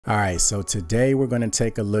Alright, so today we're going to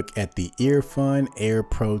take a look at the Earfun Air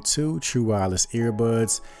Pro 2 True Wireless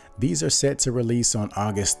Earbuds. These are set to release on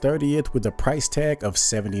August 30th with a price tag of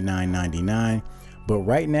 $79.99, but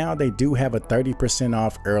right now they do have a 30%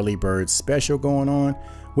 off early bird special going on,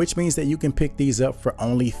 which means that you can pick these up for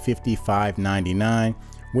only $55.99,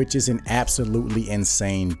 which is an absolutely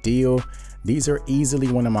insane deal. These are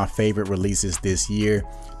easily one of my favorite releases this year,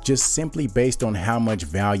 just simply based on how much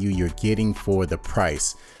value you're getting for the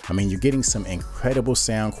price. I mean, you're getting some incredible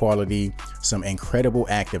sound quality, some incredible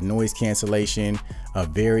active noise cancellation, a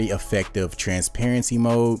very effective transparency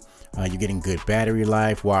mode. You're getting good battery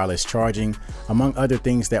life, wireless charging, among other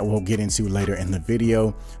things that we'll get into later in the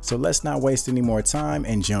video. So let's not waste any more time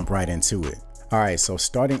and jump right into it. All right, so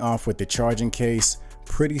starting off with the charging case,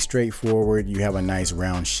 pretty straightforward. You have a nice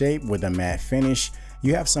round shape with a matte finish.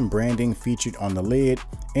 You have some branding featured on the lid,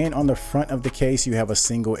 and on the front of the case you have a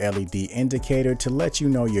single LED indicator to let you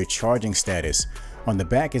know your charging status. On the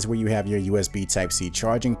back is where you have your USB Type-C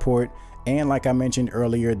charging port, and like I mentioned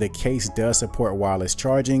earlier, the case does support wireless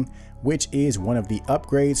charging, which is one of the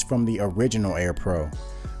upgrades from the original Air Pro.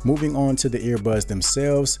 Moving on to the earbuds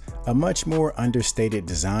themselves, a much more understated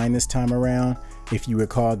design this time around. If you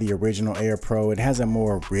recall the original Air Pro, it has a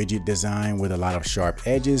more rigid design with a lot of sharp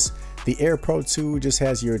edges. The Air Pro 2 just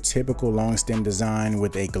has your typical long stem design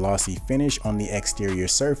with a glossy finish on the exterior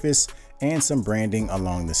surface and some branding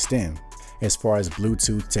along the stem. As far as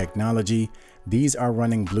Bluetooth technology, these are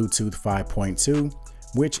running Bluetooth 5.2,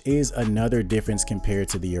 which is another difference compared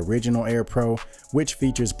to the original Air Pro, which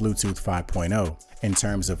features Bluetooth 5.0. In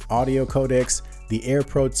terms of audio codecs, the Air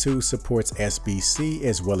Pro 2 supports SBC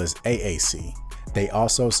as well as AAC. They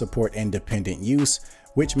also support independent use,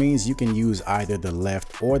 which means you can use either the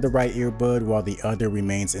left or the right earbud while the other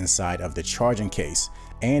remains inside of the charging case.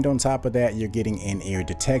 And on top of that, you're getting in-ear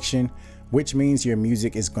detection, which means your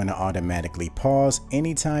music is going to automatically pause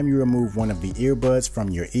anytime you remove one of the earbuds from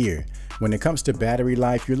your ear. When it comes to battery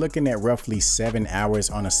life, you're looking at roughly 7 hours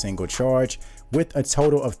on a single charge, with a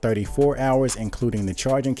total of 34 hours including the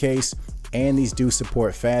charging case. And these do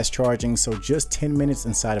support fast charging, so just 10 minutes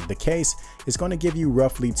inside of the case is going to give you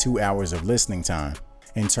roughly 2 hours of listening time.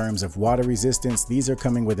 In terms of water resistance, these are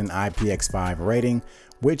coming with an IPX5 rating,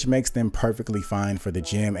 which makes them perfectly fine for the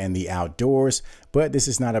gym and the outdoors, but this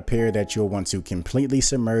is not a pair that you'll want to completely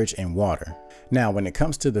submerge in water. Now, when it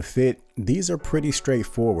comes to the fit, these are pretty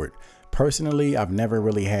straightforward. Personally, I've never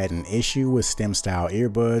really had an issue with stem style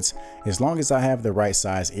earbuds. As long as I have the right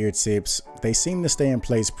size ear tips, they seem to stay in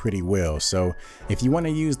place pretty well. So if you want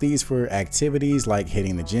to use these for activities like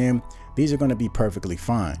hitting the gym, these are going to be perfectly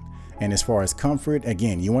fine. And as far as comfort,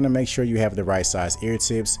 again, you want to make sure you have the right size ear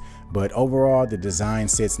tips, but overall the design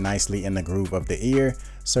sits nicely in the groove of the ear,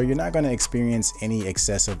 so you're not going to experience any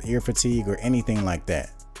excessive ear fatigue or anything like that.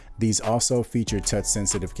 These also feature touch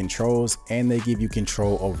sensitive controls, and they give you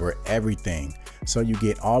control over everything. So you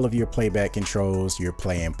get all of your playback controls, your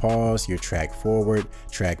play and pause, your track forward,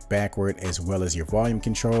 track backward, as well as your volume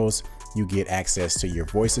controls. You get access to your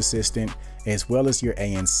voice assistant, as well as your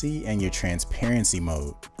ANC and your transparency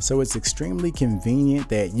mode. So it's extremely convenient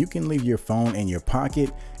that you can leave your phone in your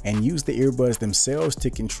pocket and use the earbuds themselves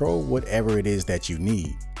to control whatever it is that you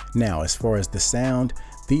need. Now, as far as the sound,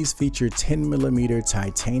 these feature 10mm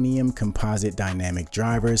titanium composite dynamic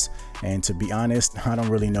drivers, and to be honest, I don't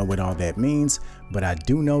really know what all that means, but I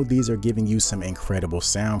do know these are giving you some incredible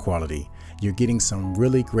sound quality. You're getting some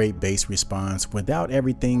really great bass response without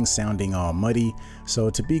everything sounding all muddy. So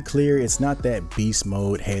to be clear, it's not that beast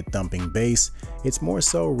mode head thumping bass, it's more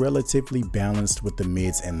so relatively balanced with the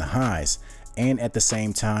mids and the highs. And at the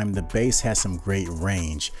same time, the bass has some great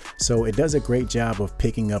range, so it does a great job of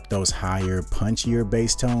picking up those higher, punchier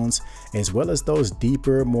bass tones, as well as those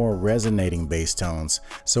deeper, more resonating bass tones.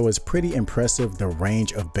 So it's pretty impressive the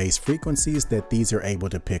range of bass frequencies that these are able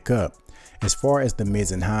to pick up. As far as the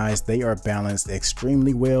mids and highs, they are balanced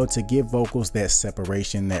extremely well to give vocals that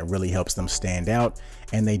separation that really helps them stand out,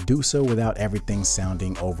 and they do so without everything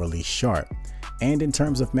sounding overly sharp. And in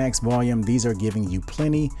terms of max volume, these are giving you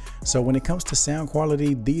plenty. So when it comes to sound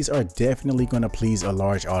quality, these are definitely going to please a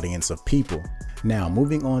large audience of people. Now,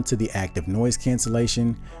 moving on to the active noise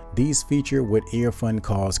cancellation, these feature what Earfun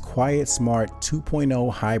calls Quiet Smart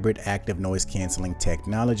 2.0 hybrid active noise canceling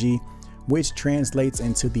technology, which translates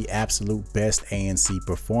into the absolute best ANC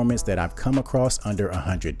performance that I've come across under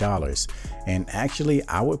 $100. And actually,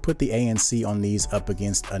 I would put the ANC on these up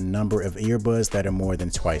against a number of earbuds that are more than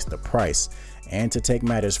twice the price. And to take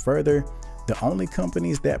matters further, The only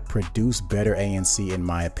companies that produce better ANC in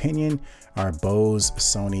my opinion are Bose,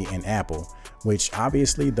 Sony, and Apple, which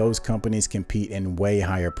obviously those companies compete in way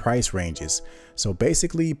higher price ranges. So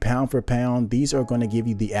basically, pound for pound, these are going to give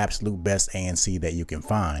you the absolute best ANC that you can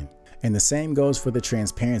find. And the same goes for the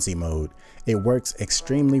transparency mode. It works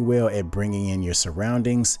extremely well at bringing in your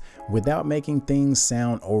surroundings without making things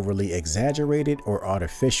sound overly exaggerated or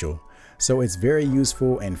artificial. So it's very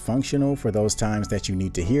useful and functional for those times that you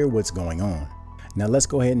need to hear what's going on. Now let's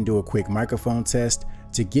go ahead and do a quick microphone test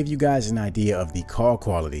to give you guys an idea of the call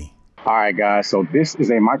quality. All right, guys, so this is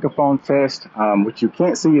a microphone test. What you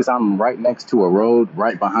can't see is I'm right next to a road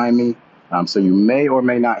right behind me. So you may or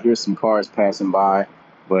may not hear some cars passing by.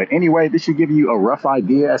 But anyway, this should give you a rough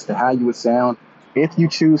idea as to how you would sound if you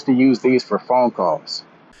choose to use these for phone calls.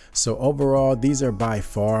 So overall, these are by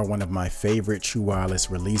far one of my favorite true wireless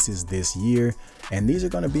releases this year, and these are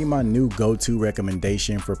going to be my new go-to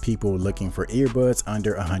recommendation for people looking for earbuds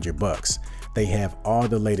under $100. They have all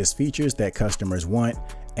the latest features that customers want,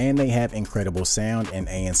 and they have incredible sound and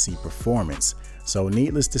ANC performance. So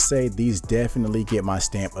needless to say, these definitely get my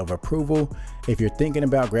stamp of approval. If you're thinking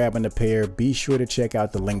about grabbing a pair, be sure to check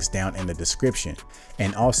out the links down in the description.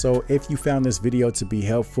 And also, if you found this video to be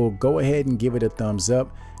helpful, go ahead and give it a thumbs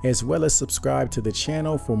up, as well as subscribe to the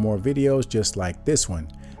channel for more videos just like this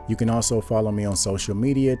one. You can also follow me on social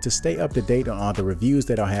media to stay up to date on all the reviews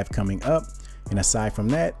that I'll have coming up. And aside from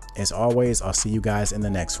that, as always, I'll see you guys in the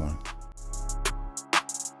next one.